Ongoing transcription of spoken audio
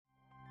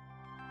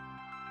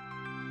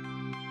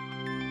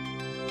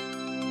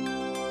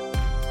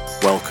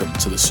Welcome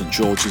to the St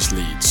George's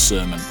Leeds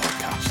Sermon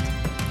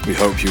Podcast. We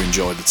hope you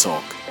enjoy the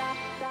talk.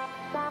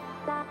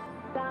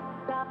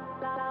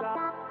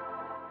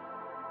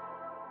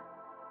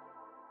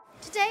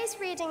 Today's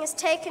reading is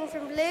taken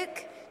from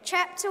Luke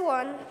chapter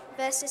 1,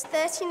 verses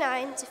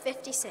 39 to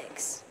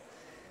 56.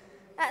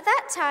 At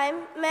that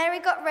time, Mary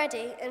got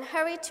ready and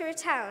hurried to a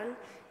town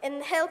in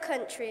the hill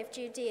country of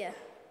Judea,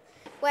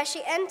 where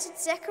she entered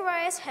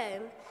Zechariah's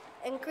home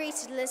and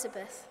greeted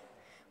Elizabeth.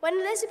 When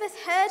Elizabeth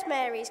heard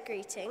Mary's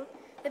greeting,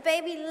 the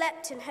baby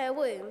leapt in her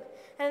womb,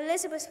 and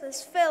Elizabeth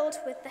was filled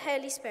with the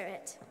Holy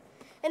Spirit.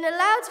 In a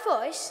loud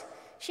voice,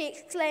 she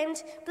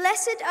exclaimed,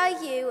 "Blessed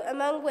are you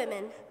among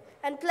women,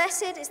 and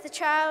blessed is the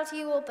child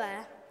you will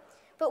bear.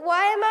 But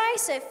why am I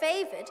so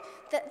favored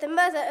that the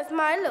mother of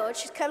my Lord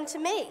should come to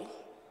me?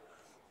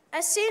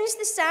 As soon as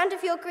the sound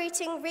of your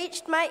greeting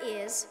reached my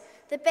ears,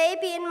 the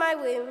baby in my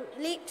womb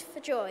leaped for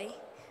joy.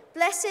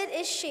 Blessed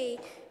is she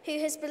who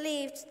has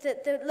believed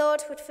that the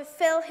Lord would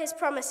fulfill his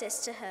promises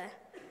to her."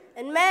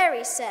 And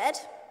Mary said,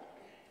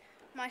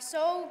 "My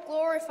soul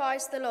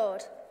glorifies the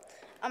Lord,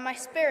 and my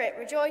spirit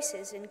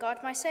rejoices in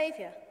God my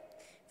Saviour,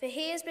 for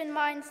he has been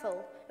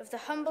mindful of the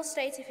humble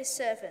state of his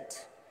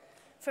servant.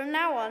 From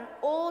now on,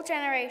 all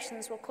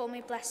generations will call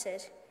me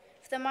blessed,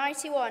 for the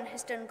Mighty One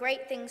has done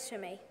great things for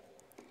me.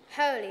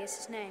 Holy is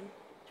his name.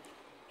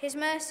 His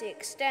mercy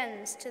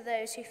extends to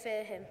those who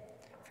fear him,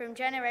 from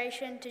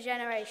generation to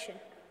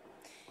generation.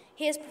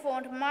 He has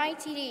performed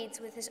mighty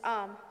deeds with his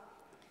arm.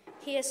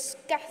 He has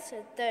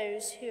scattered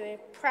those who are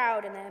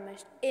proud in their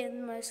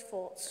inmost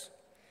thoughts.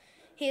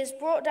 He has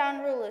brought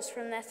down rulers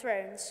from their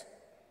thrones,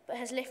 but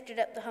has lifted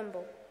up the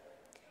humble.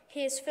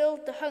 He has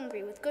filled the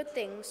hungry with good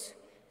things,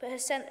 but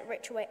has sent the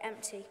rich away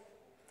empty.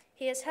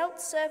 He has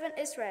helped servant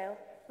Israel,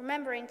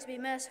 remembering to be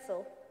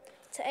merciful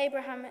to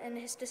Abraham and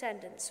his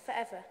descendants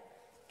forever,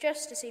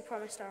 just as he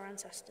promised our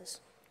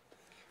ancestors."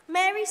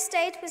 Mary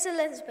stayed with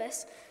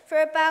Elizabeth for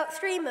about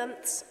 3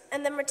 months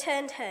and then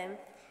returned home.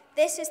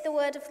 This is the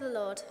word of the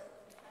Lord.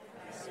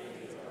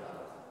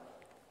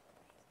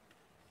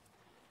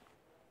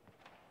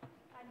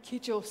 Thank you,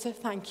 Joseph.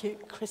 Thank you,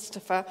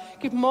 Christopher.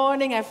 Good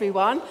morning,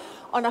 everyone.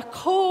 On a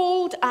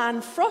cold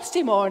and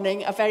frosty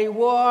morning, a very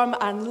warm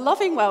and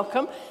loving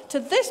welcome to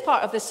this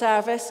part of the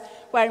service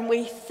when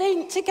we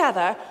think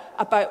together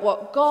about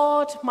what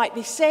God might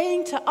be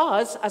saying to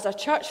us as a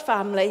church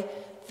family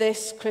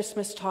this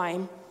Christmas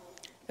time.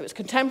 It was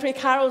contemporary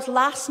carols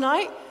last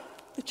night.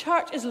 The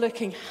church is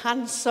looking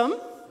handsome.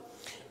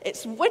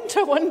 It's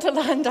winter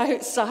wonderland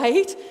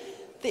outside.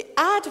 The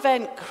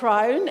Advent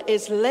crown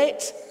is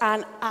lit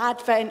and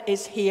Advent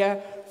is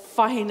here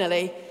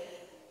finally.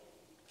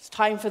 It's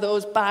time for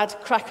those bad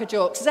cracker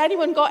jokes. Has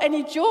anyone got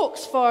any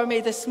jokes for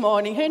me this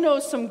morning? Who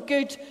knows some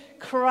good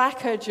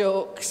cracker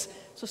jokes?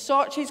 So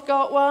Sorchi's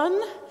got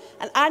one,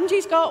 and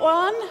Angie's got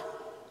one,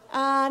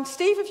 and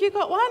Steve, have you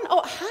got one?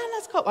 Oh,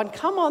 Hannah's got one.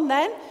 Come on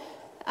then.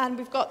 And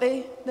we've got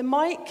the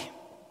mic.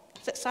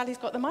 Is it Sally's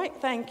got the mic?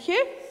 Thank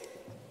you.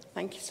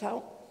 Thank you,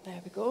 Sal. There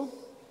we go.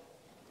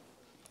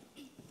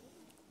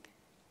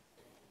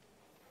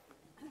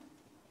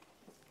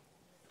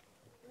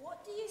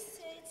 What do you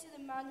say to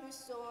the man who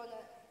stole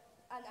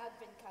an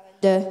Advent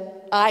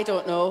calendar? I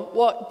don't know.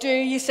 What do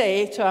you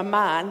say to a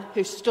man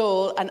who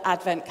stole an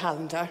Advent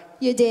calendar?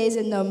 Your days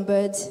are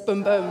numbered.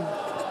 Boom, boom.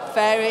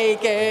 Very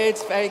good,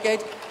 very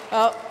good.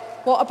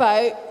 What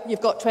about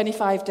you've got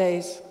 25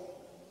 days?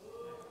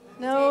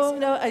 No,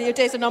 your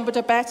days are numbered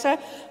are better.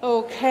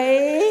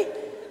 Okay.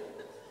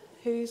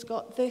 Who's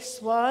got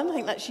this one? I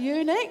think that's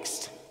you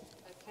next.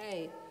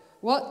 Okay.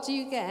 What do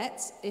you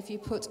get if you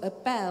put a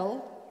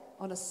bell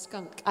on a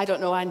skunk? I don't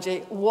know,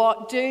 Angie.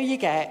 What do you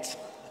get?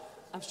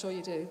 I'm sure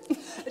you do.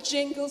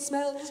 Jingle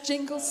smells,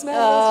 jingle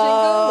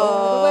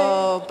all the way.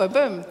 Oh, boom,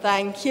 boom.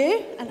 Thank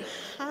you. And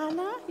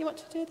Hannah, you want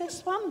to do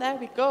this one? There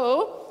we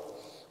go.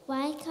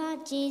 Why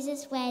can't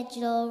Jesus wear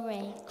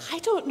jewellery? I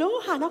don't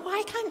know, Hannah.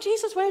 Why can't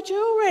Jesus wear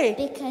jewellery?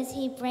 Because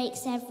he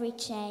breaks every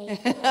chain.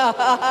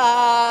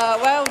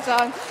 Well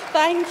done.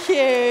 Thank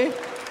you.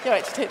 You're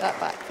right to take that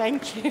back.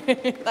 Thank you.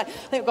 I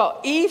think we've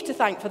got Eve to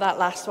thank for that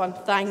last one.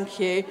 Thank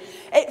you.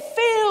 It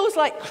feels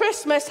like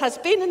Christmas has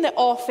been in the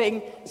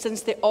offing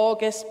since the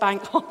August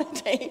bank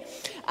holiday.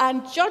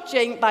 And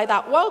judging by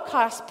that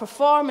world-class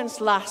performance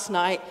last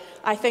night,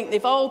 I think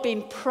they've all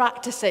been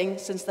practicing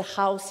since the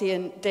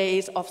halcyon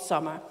days of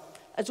summer.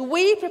 As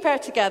we prepare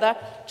together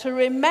to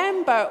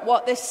remember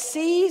what this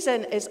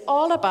season is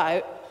all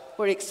about,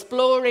 we're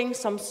exploring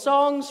some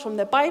songs from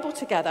the Bible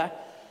together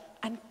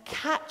and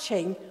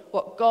catching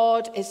what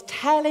God is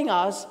telling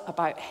us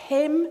about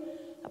him,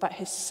 about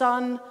his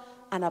son,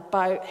 and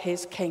about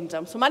his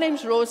kingdom. So my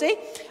name's Rosie,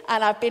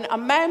 and I've been a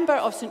member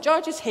of St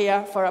George's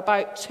here for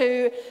about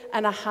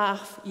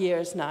 2.5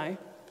 years now.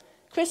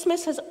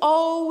 Christmas has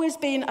always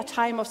been a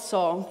time of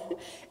song.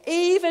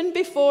 Even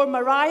before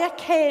Mariah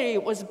Carey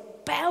was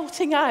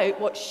belting out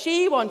what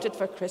she wanted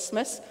for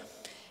Christmas,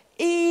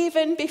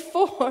 even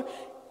before,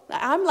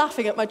 I'm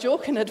laughing at my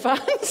joke in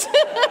advance,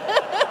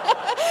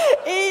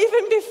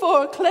 even before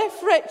before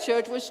Cliff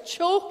Richard was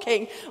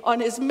choking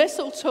on his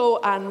mistletoe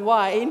and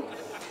wine,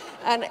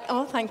 and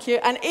thank you,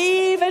 and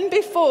even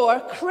before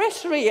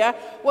Chris Rea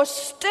was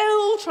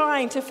still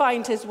trying to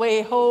find his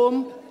way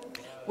home,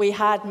 we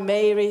had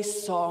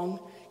Mary's song.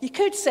 You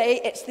could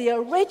say it's the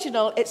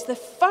original, it's the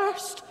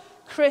first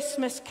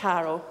Christmas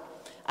carol.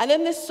 And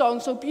in this song,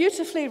 so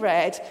beautifully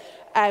read,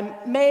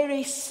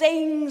 Mary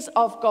sings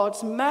of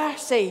God's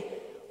mercy,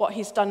 what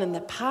he's done in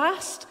the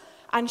past,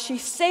 and she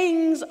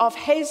sings of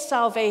his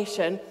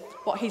salvation,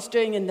 what he's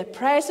doing in the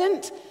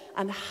present,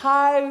 and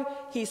how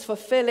he's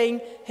fulfilling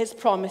his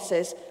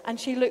promises. And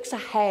she looks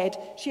ahead.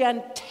 She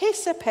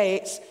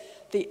anticipates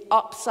the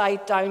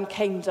upside-down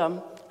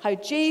kingdom, how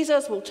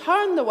Jesus will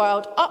turn the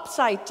world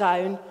upside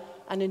down,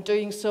 and in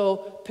doing so,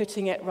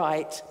 putting it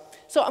right.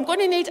 So I'm going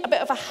to need a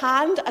bit of a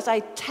hand as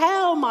I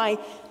tell my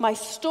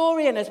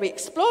story and as we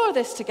explore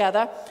this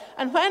together.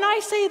 And when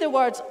I say the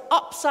words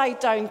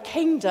upside-down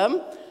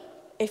kingdom,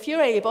 if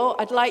you're able,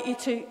 I'd like you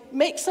to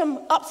make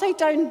some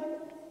upside-down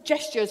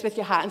gestures with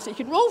your hands. So you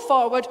can roll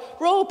forward,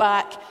 roll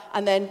back,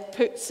 and then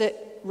puts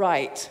it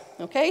right.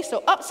 Okay,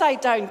 so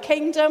upside-down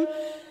kingdom.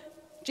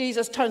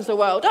 Jesus turns the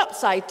world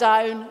upside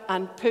down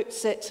and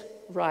puts it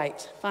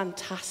right.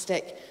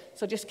 Fantastic.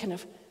 So just kind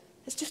of,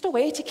 it's just a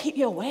way to keep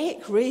you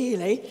awake,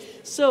 really.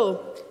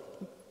 So,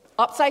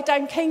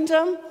 upside-down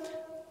kingdom.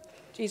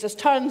 Jesus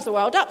turns the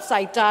world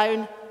upside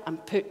down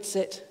and puts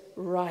it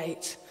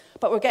right.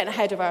 But we're getting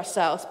ahead of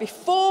ourselves.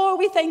 Before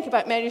we think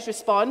about Mary's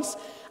response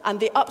and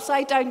the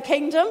upside-down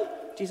kingdom,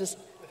 Jesus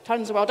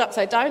turns the world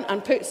upside down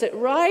and puts it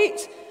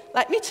right,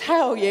 let me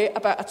tell you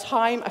about a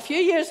time a few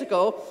years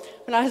ago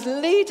when I was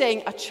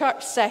leading a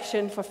church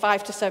session for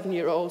 5 to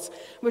 7-year-olds.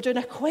 We were doing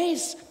a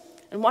quiz,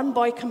 and one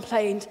boy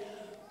complained,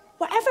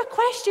 "Whatever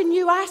question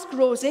you ask,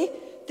 Rosie,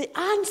 the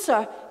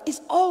answer is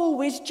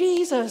always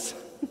Jesus."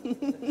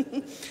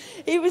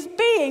 He was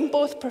being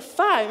both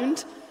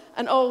profound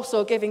and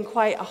also giving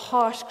quite a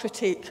harsh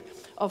critique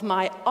of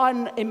my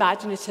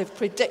unimaginative,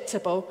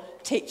 predictable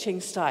teaching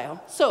style.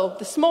 So,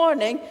 this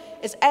morning,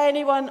 is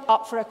anyone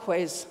up for a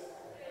quiz?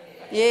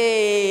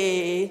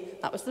 Yay!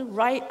 That was the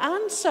right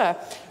answer.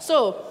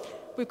 So,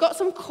 we've got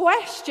some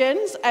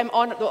questions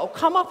that will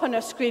come up on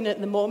our screen at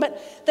the moment.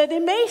 That they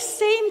may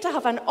seem to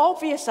have an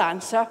obvious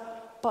answer,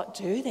 but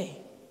do they?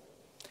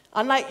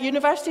 Unlike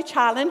University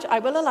Challenge, I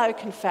will allow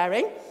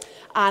conferring,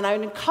 and I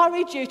would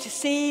encourage you to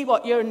see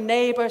what your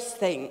neighbours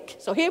think.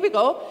 So here we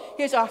go.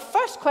 Here's our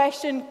first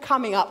question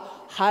coming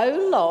up. How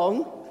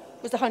long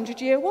was the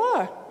 100-Year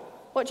War?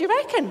 What do you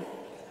reckon?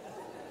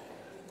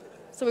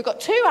 So we've got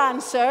two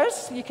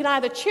answers. You can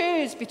either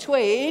choose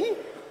between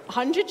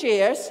 100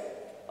 years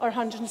or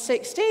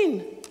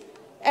 116.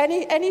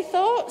 Any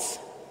thoughts?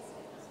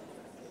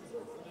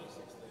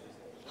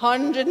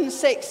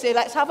 160.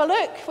 Let's have a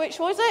look. Which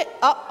was it?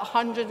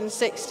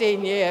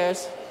 116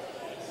 years.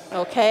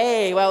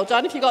 Okay, well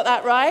done if you got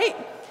that right.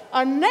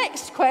 Our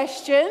next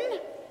question,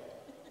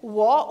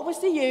 what was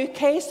the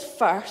UK's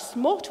first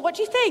motor? What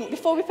do you think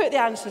before we put the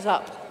answers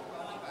up?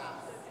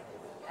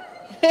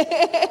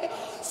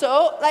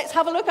 So let's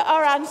have a look at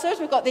our answers.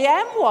 We've got the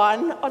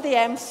M1 or the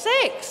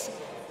M6.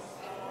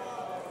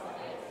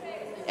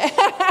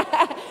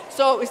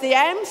 So it was the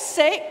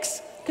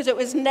M6 because it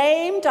was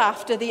named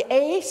after the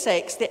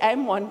A6. The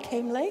M1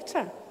 came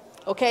later.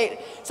 Okay,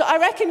 so I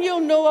reckon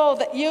you'll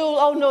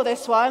all know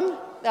this one.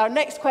 Our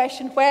next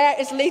question, where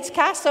is Leeds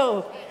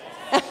Castle?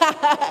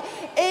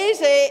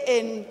 Is it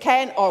in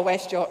Kent or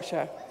West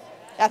Yorkshire?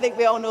 I think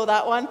we all know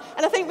that one.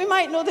 And I think we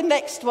might know the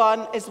next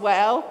one as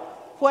well.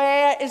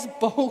 Where is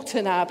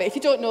Bolton Abbey? If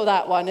you don't know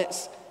that one,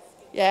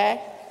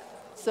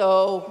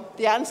 So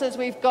the answers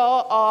we've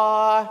got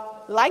are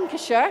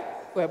Lancashire,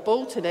 where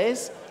Bolton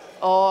is,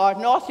 or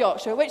North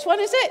Yorkshire. Which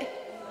one is it?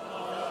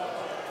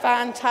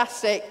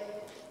 Fantastic.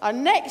 Our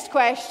next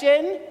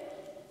question,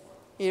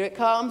 here it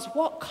comes.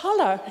 What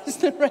colour is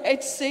the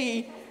Red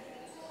Sea?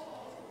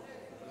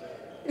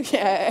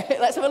 Yeah,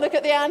 let's have a look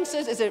at the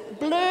answers. Is it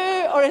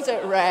blue or is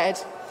it red?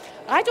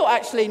 I don't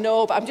actually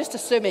know, but I'm just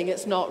assuming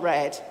it's not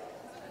red.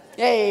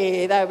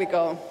 Yay, there we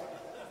go.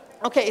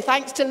 Okay,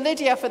 thanks to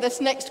Lydia for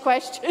this next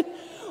question.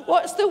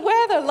 What's the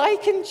weather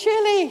like in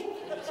Chile?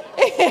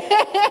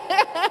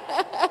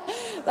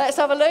 Let's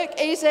have a look.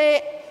 Is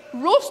it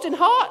roasting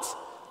hot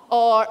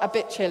or a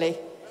bit chilly?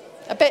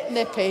 A bit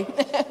nippy.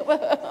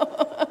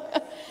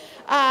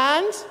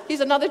 And here's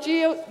another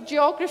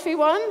geography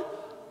one.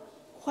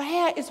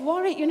 Where is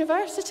Warwick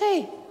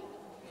University?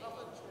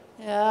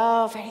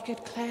 Oh, very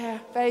good,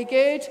 Claire. Very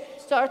good.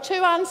 So our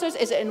two answers,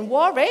 is it in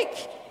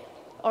Warwick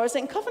or is it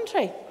in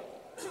Coventry?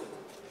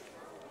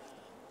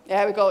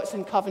 There we go, it's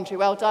in Coventry.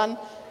 Well done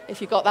if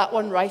you got that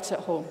one right at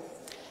home.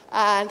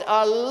 And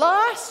our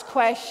last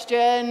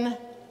question,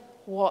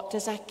 what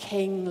does a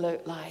king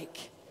look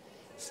like?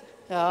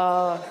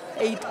 Oh,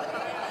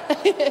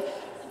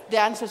 the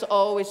answer's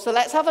always, so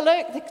let's have a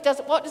look.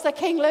 What does a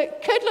king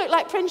look? Could look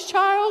like Prince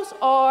Charles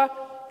or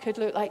could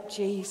look like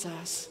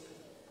Jesus.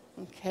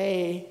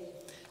 Okay.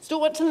 So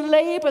don't want to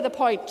labour the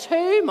point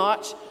too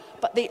much,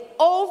 but the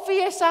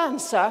obvious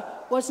answer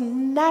was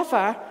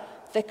never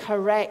the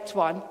correct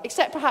one,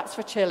 except perhaps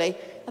for chili.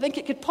 I think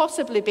it could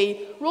possibly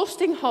be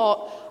roasting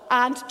hot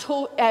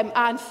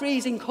and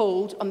freezing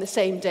cold on the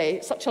same day.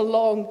 It's such a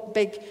long,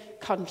 big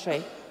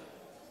country.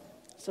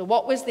 So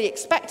what was the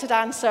expected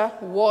answer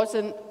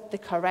wasn't the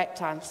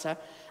correct answer.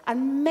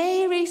 And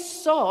Mary's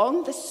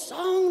song, the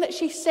song that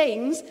she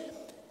sings,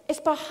 is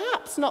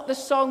perhaps not the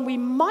song we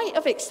might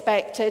have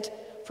expected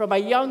from a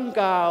young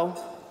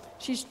girl.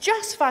 She's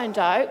just found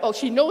out, well,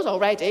 she knows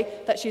already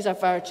that she's a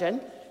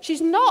virgin.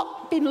 She's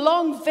not been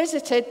long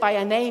visited by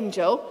an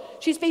angel.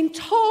 She's been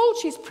told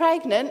she's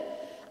pregnant,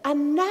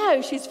 and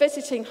now she's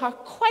visiting her,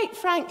 quite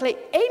frankly,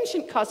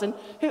 ancient cousin,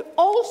 who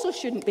also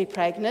shouldn't be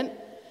pregnant.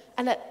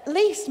 And at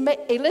least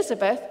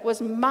Elizabeth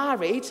was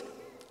married,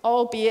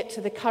 albeit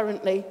to the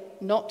currently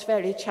not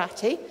very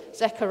chatty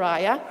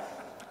Zechariah.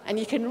 And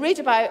you can read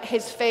about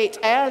his fate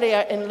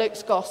earlier in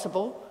Luke's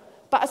Gospel.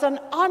 But as an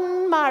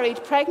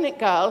unmarried pregnant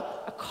girl,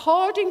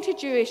 according to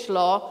Jewish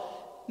law,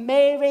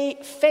 Mary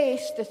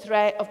faced the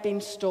threat of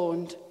being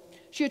stoned.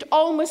 She would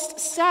almost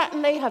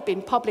certainly have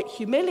been publicly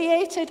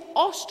humiliated,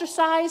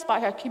 ostracised by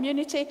her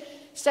community,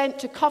 sent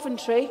to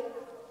Coventry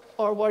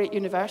or Warwick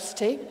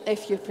University,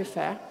 if you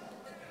prefer.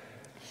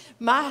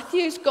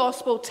 Matthew's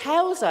Gospel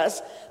tells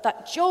us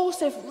that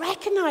Joseph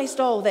recognised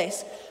all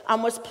this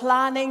and was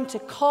planning to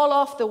call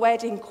off the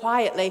wedding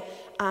quietly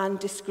and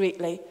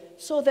discreetly,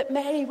 so that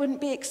Mary wouldn't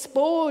be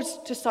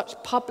exposed to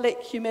such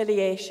public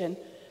humiliation.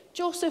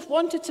 Joseph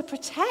wanted to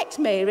protect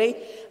Mary,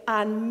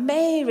 and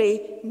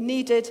Mary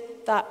needed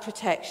that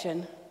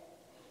protection.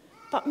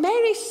 But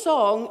Mary's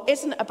song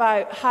isn't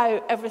about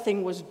how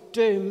everything was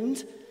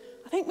doomed.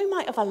 I think we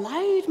might have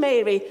allowed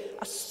Mary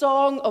a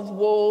song of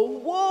woe.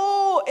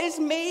 Woe is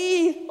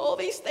me! All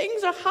these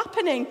things are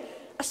happening.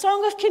 A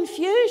song of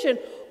confusion.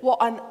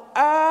 What on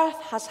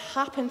earth has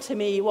happened to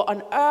me? What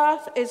on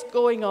earth is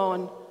going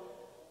on?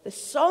 The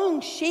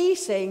song she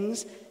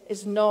sings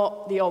is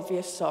not the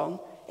obvious song.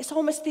 It's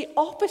almost the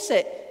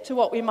opposite to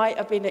what we might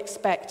have been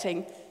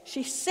expecting.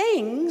 She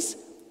sings,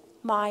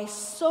 "My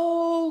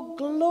soul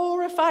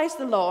glorifies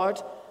the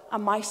Lord,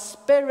 and my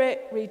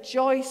spirit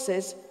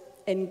rejoices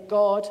in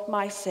God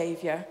my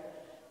Saviour."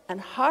 And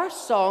her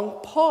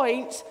song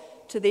points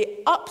to the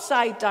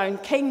upside-down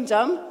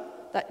kingdom,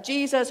 that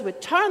Jesus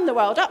would turn the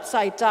world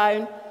upside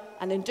down,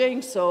 and in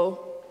doing so,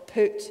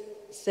 put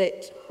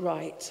it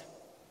right.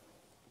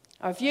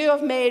 Our view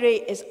of Mary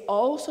is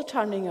also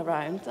turning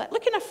around,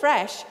 looking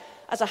afresh,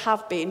 as I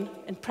have been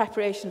in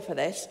preparation for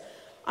this.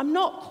 I'm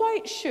not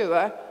quite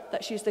sure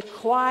that she's the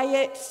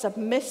quiet,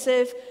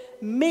 submissive,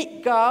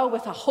 meek girl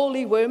with a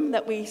holy womb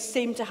that we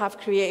seem to have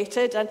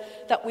created and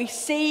that we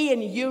see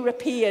in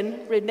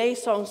European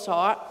Renaissance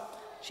art.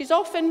 She's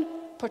often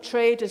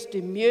portrayed as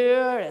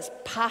demure, as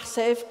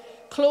passive,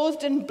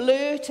 clothed in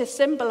blue to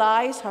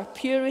symbolize her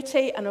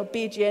purity and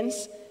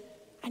obedience.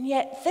 And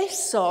yet this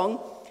song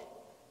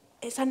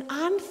is an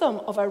anthem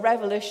of a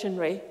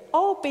revolutionary,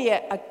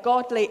 albeit a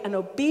godly and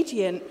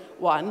obedient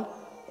one.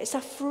 It's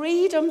a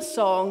freedom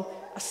song,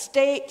 a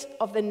state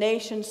of the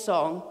nation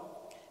song.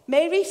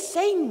 Mary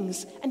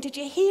sings, and did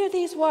you hear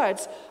these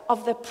words?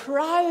 Of the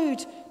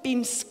proud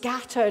being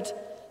scattered,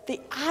 the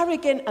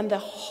arrogant and the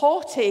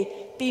haughty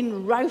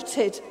being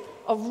routed,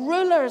 of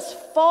rulers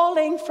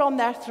falling from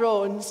their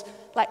thrones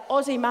like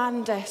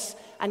Ozymandias,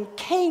 and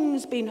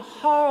kings being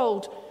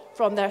hurled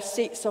from their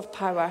seats of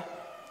power.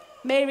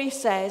 Mary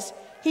says,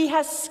 "He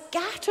has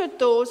scattered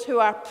those who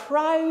are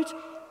proud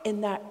in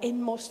their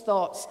inmost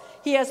thoughts.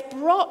 He has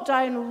brought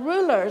down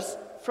rulers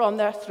from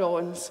their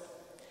thrones."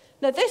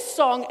 Now, this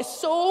song is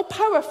so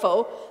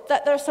powerful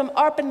that there's some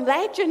urban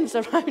legends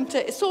around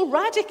it. It's so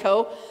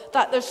radical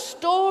that there's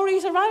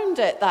stories around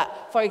it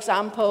that, for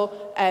example,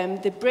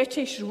 the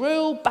British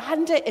rule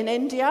banned it in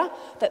India,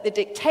 that the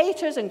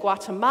dictators in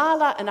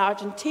Guatemala and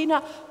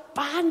Argentina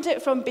banned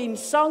it from being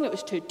sung. It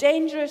was too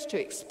dangerous, too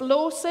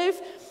explosive.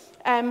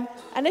 And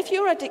if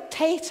you're a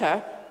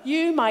dictator,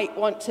 you might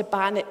want to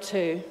ban it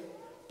too.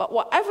 But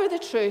whatever the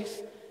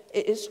truth,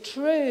 it is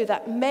true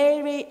that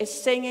Mary is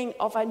singing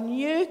of a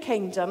new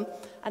kingdom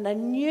and a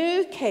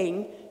new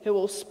king who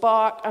will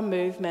spark a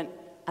movement,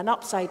 an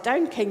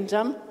upside-down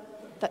kingdom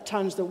that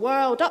turns the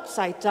world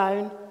upside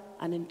down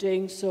and in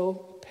doing so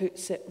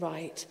puts it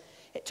right.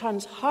 It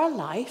turns her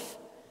life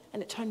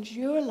and it turns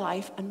your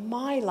life and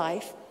my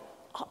life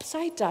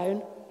upside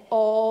down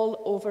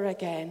all over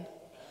again.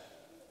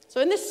 So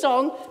in this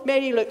song,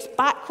 Mary looks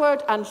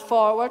backward and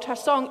forward. Her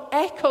song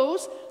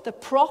echoes the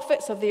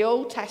prophets of the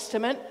Old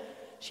Testament.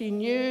 She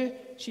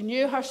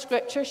knew her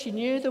scripture. She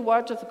knew the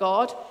word of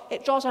God.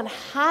 It draws on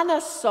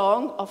Hannah's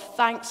song of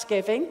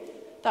thanksgiving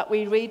that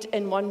we read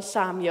in 1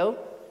 Samuel.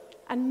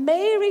 And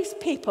Mary's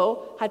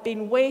people had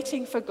been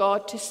waiting for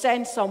God to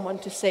send someone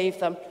to save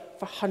them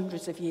for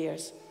hundreds of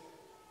years.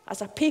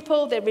 As a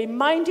people, they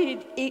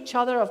reminded each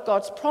other of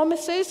God's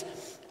promises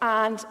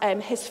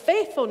and his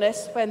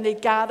faithfulness when they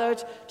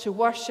gathered to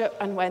worship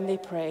and when they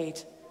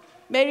prayed.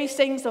 Mary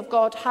sings of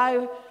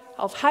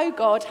how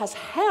God has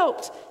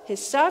helped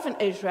his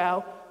servant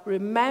Israel,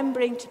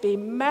 remembering to be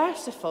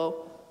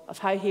merciful, of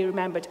how he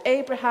remembered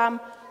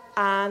Abraham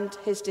and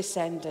his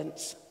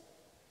descendants.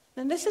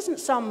 And this isn't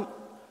some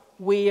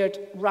weird,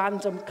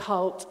 random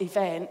cult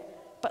event,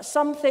 but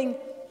something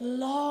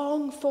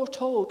long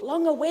foretold,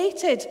 long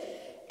awaited,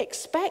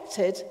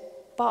 expected,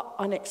 but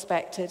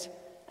unexpected.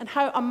 And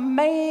how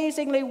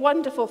amazingly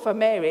wonderful for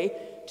Mary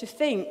to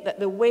think that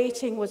the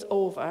waiting was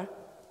over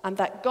and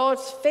that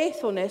God's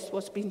faithfulness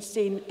was being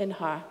seen in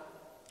her.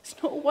 It's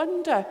no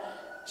wonder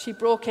she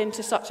broke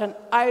into such an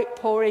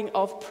outpouring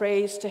of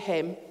praise to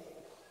him.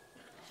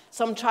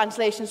 Some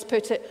translations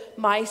put it,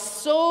 "My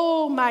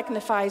soul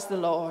magnifies the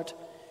Lord."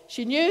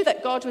 She knew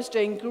that God was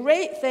doing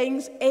great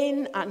things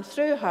in and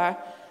through her,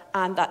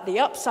 and that the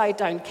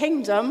upside-down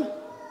kingdom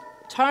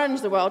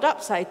turns the world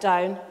upside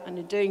down, and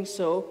in doing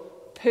so,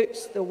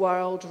 puts the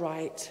world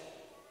right.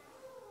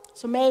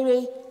 So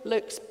Mary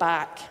looks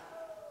back.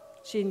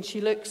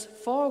 She looks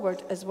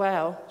forward as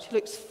well. She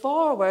looks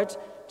forward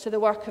to the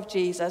work of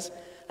Jesus.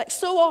 Like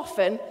so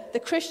often, the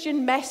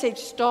Christian message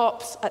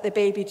stops at the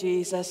baby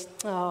Jesus.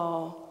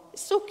 Oh,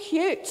 it's so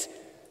cute,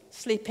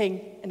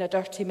 sleeping in a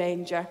dirty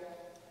manger,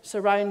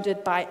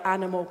 surrounded by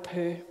animal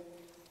poo.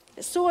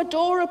 It's so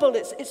adorable.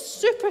 It's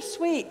super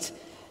sweet.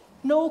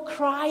 No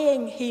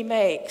crying he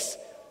makes.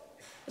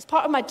 As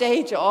part of my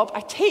day job, I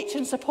teach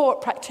and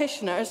support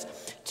practitioners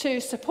to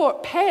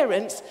support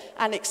parents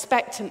and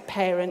expectant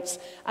parents.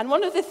 And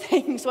one of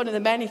the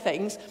many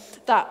things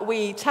that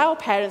we tell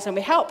parents and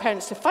we help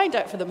parents to find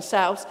out for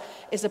themselves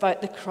is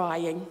about the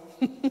crying.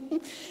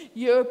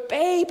 Your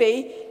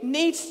baby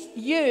needs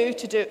you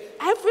to do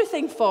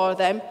everything for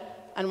them,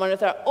 and one of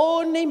their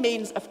only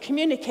means of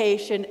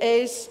communication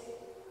is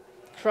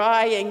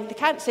crying. They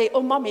can't say,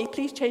 "Oh, Mummy,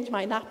 please change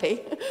my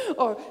nappy,"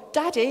 or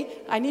 "Daddy,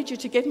 I need you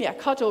to give me a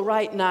cuddle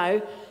right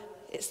now."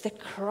 It's the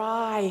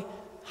cry.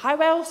 How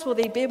else will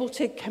they be able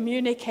to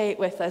communicate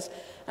with us?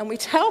 And we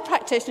tell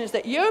practitioners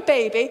that your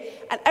baby,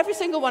 and every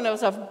single one of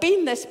us have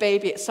been this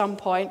baby at some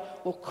point,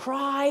 will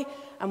cry,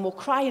 and will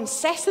cry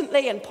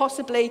incessantly and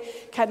possibly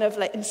kind of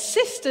like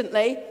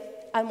insistently,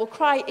 and will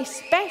cry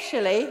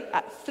especially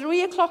at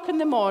 3 o'clock in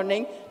the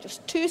morning,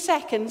 just 2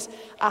 seconds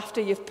after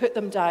you've put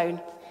them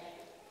down.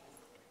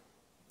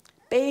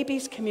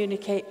 Babies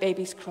communicate,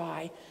 babies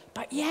cry.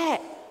 But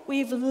yet,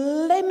 we've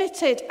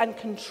limited and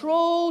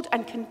controlled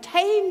and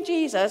contained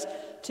Jesus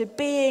to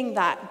being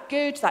that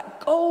good,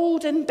 that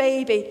golden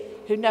baby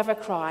who never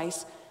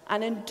cries.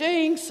 And in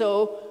doing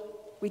so,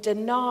 we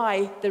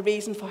deny the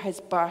reason for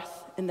his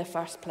birth in the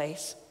first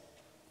place.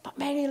 But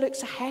Mary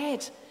looks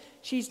ahead.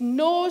 She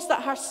knows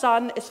that her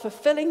son is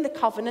fulfilling the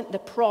covenant, the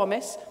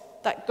promise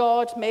that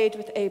God made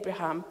with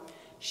Abraham.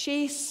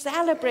 She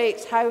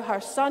celebrates how her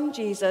son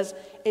Jesus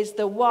is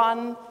the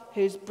one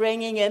who's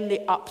bringing in the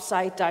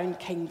upside-down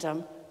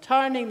kingdom,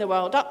 turning the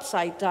world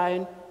upside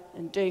down,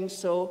 and doing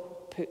so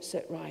puts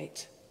it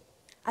right.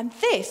 And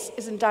this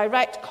is in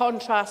direct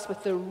contrast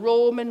with the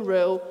Roman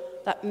rule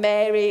that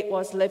Mary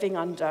was living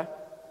under.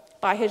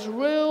 By his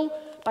rule,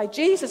 by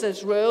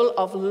Jesus' rule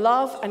of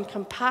love and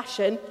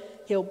compassion,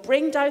 he'll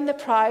bring down the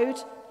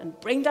proud and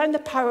bring down the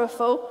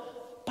powerful,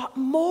 but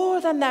more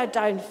than their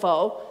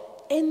downfall,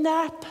 in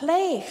their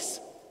place,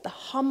 the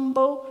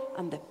humble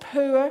and the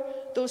poor,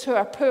 those who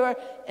are poor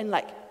in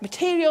like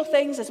material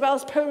things as well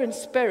as poor in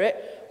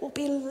spirit, will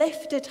be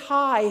lifted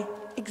high,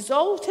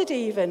 exalted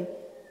even,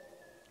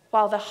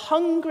 while the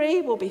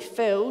hungry will be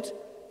filled,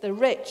 the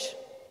rich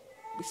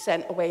will be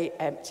sent away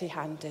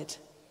empty-handed.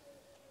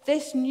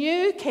 This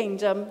new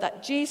kingdom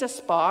that Jesus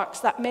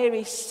sparks, that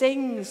Mary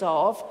sings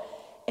of,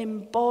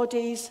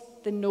 embodies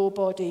the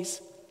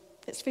nobodies.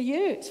 It's for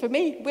you, it's for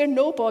me, we're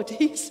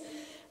nobodies.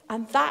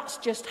 And that's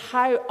just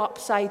how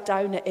upside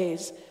down it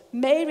is.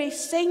 Mary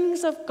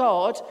sings of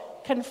God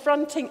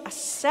confronting a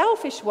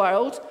selfish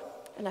world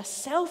and a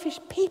selfish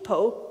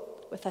people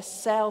with a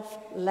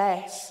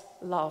selfless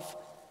love.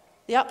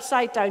 The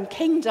upside down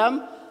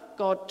kingdom,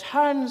 God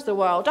turns the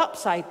world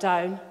upside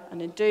down,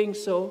 and in doing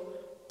so,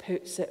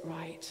 puts it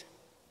right.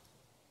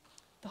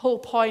 The whole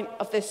point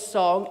of this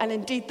song, and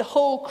indeed the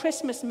whole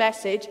Christmas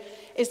message,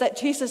 is that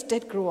Jesus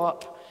did grow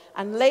up.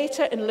 And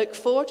later in Luke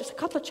 4, just a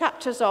couple of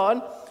chapters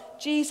on,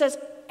 Jesus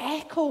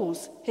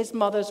echoes his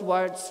mother's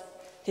words,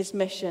 his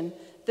mission.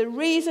 The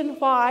reason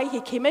why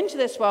he came into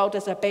this world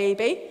as a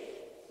baby,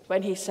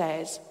 when he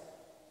says,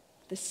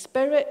 "The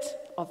Spirit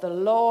of the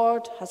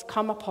Lord has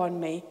come upon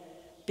me,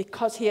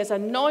 because he has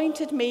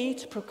anointed me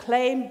to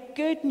proclaim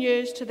good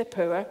news to the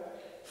poor,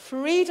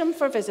 freedom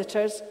for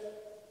visitors,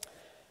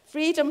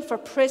 freedom for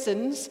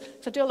prisons,"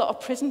 so I do a lot of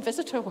prison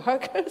visitor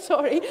work,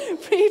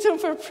 freedom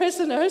for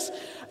prisoners,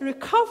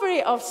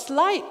 recovery of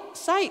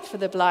sight for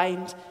the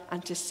blind,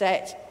 and to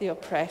set the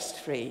oppressed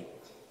free.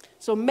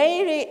 So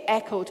Mary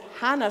echoed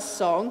Hannah's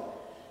song,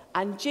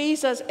 and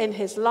Jesus in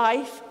his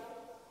life,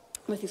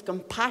 with his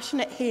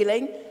compassionate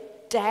healing,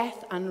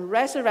 death and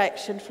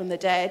resurrection from the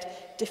dead,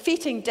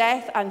 defeating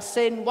death and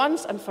sin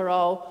once and for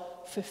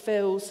all,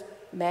 fulfills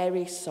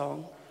Mary's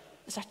song.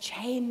 There's a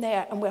chain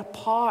there, and we're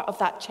part of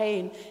that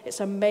chain. It's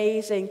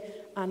amazing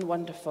and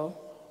wonderful.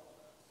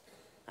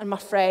 And my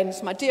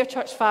friends, my dear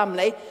church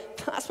family,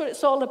 that's what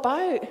it's all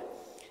about.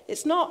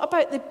 It's not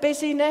about the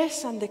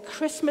busyness and the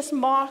Christmas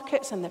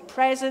markets and the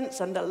presents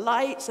and the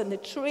lights and the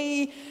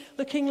tree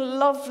looking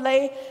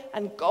lovely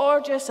and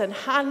gorgeous and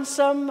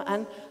handsome.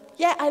 And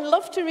yeah, I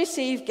love to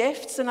receive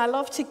gifts and I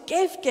love to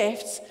give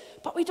gifts,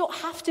 but we don't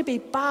have to be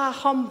bah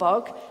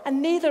humbug,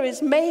 and neither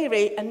is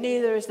Mary and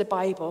neither is the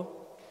Bible.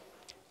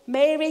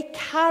 Mary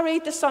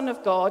carried the Son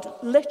of God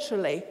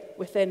literally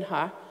within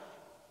her,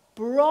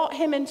 brought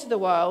him into the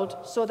world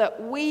so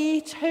that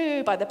we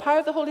too, by the power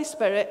of the Holy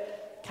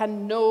Spirit,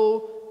 can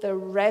know the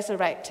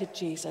resurrected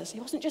Jesus. He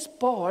wasn't just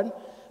born,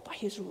 but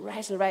he's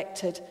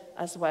resurrected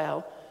as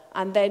well.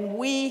 And then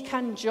we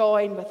can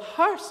join with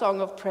her song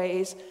of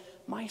praise,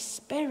 "My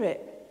spirit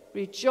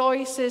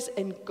rejoices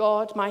in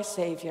God my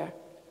Saviour,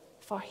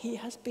 for he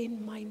has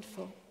been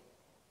mindful."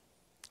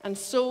 And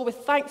so with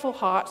thankful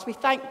hearts, we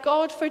thank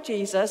God for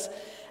Jesus,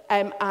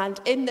 and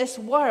in this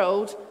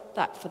world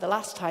that for the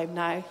last time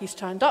now, he's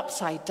turned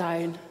upside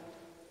down,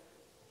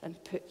 and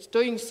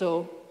doing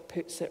so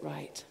puts it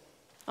right.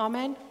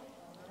 Amen?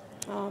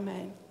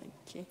 Amen.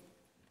 Thank you.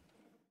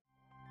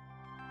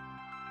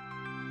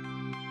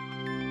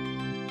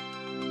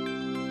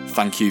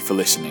 Thank you for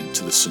listening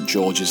to the St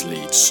George's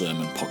Leeds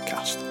Sermon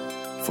Podcast.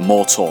 For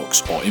more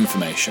talks or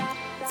information,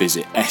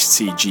 visit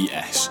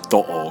stgs.org.uk.